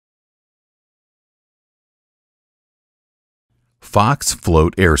Fox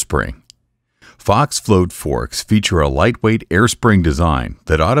Float Air Spring. Fox Float forks feature a lightweight air spring design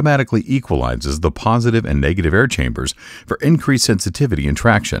that automatically equalizes the positive and negative air chambers for increased sensitivity and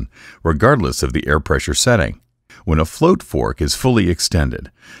traction, regardless of the air pressure setting. When a float fork is fully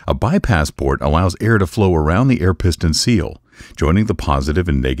extended, a bypass port allows air to flow around the air piston seal, joining the positive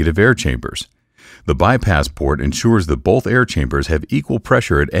and negative air chambers. The bypass port ensures that both air chambers have equal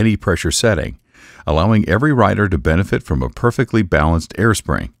pressure at any pressure setting, allowing every rider to benefit from a perfectly balanced air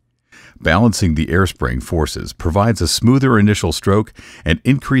spring. Balancing the air spring forces provides a smoother initial stroke and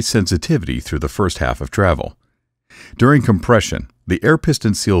increased sensitivity through the first half of travel. During compression, the air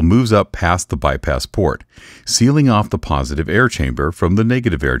piston seal moves up past the bypass port, sealing off the positive air chamber from the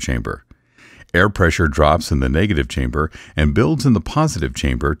negative air chamber. Air pressure drops in the negative chamber and builds in the positive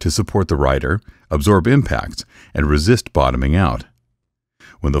chamber to support the rider, absorb impacts, and resist bottoming out.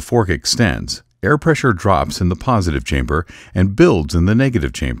 When the fork extends, air pressure drops in the positive chamber and builds in the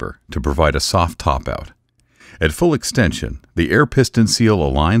negative chamber to provide a soft top-out. At full extension, the air piston seal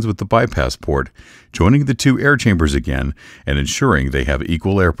aligns with the bypass port, joining the two air chambers again and ensuring they have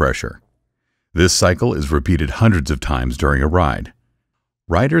equal air pressure. This cycle is repeated hundreds of times during a ride.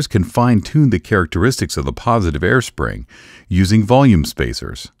 Riders can fine-tune the characteristics of the positive air spring using volume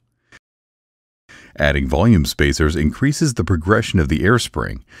spacers. Adding volume spacers increases the progression of the air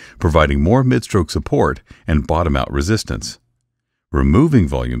spring, providing more mid-stroke support and bottom-out resistance. Removing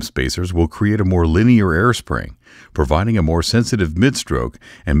volume spacers will create a more linear air spring, providing a more sensitive mid-stroke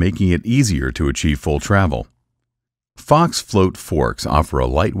and making it easier to achieve full travel. Fox Float forks offer a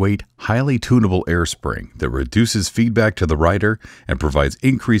lightweight, highly tunable air spring that reduces feedback to the rider and provides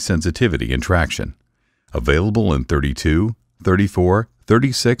increased sensitivity and traction. Available in 32, 34,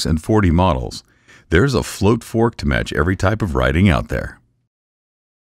 36, and 40 models, there's a float fork to match every type of riding out there.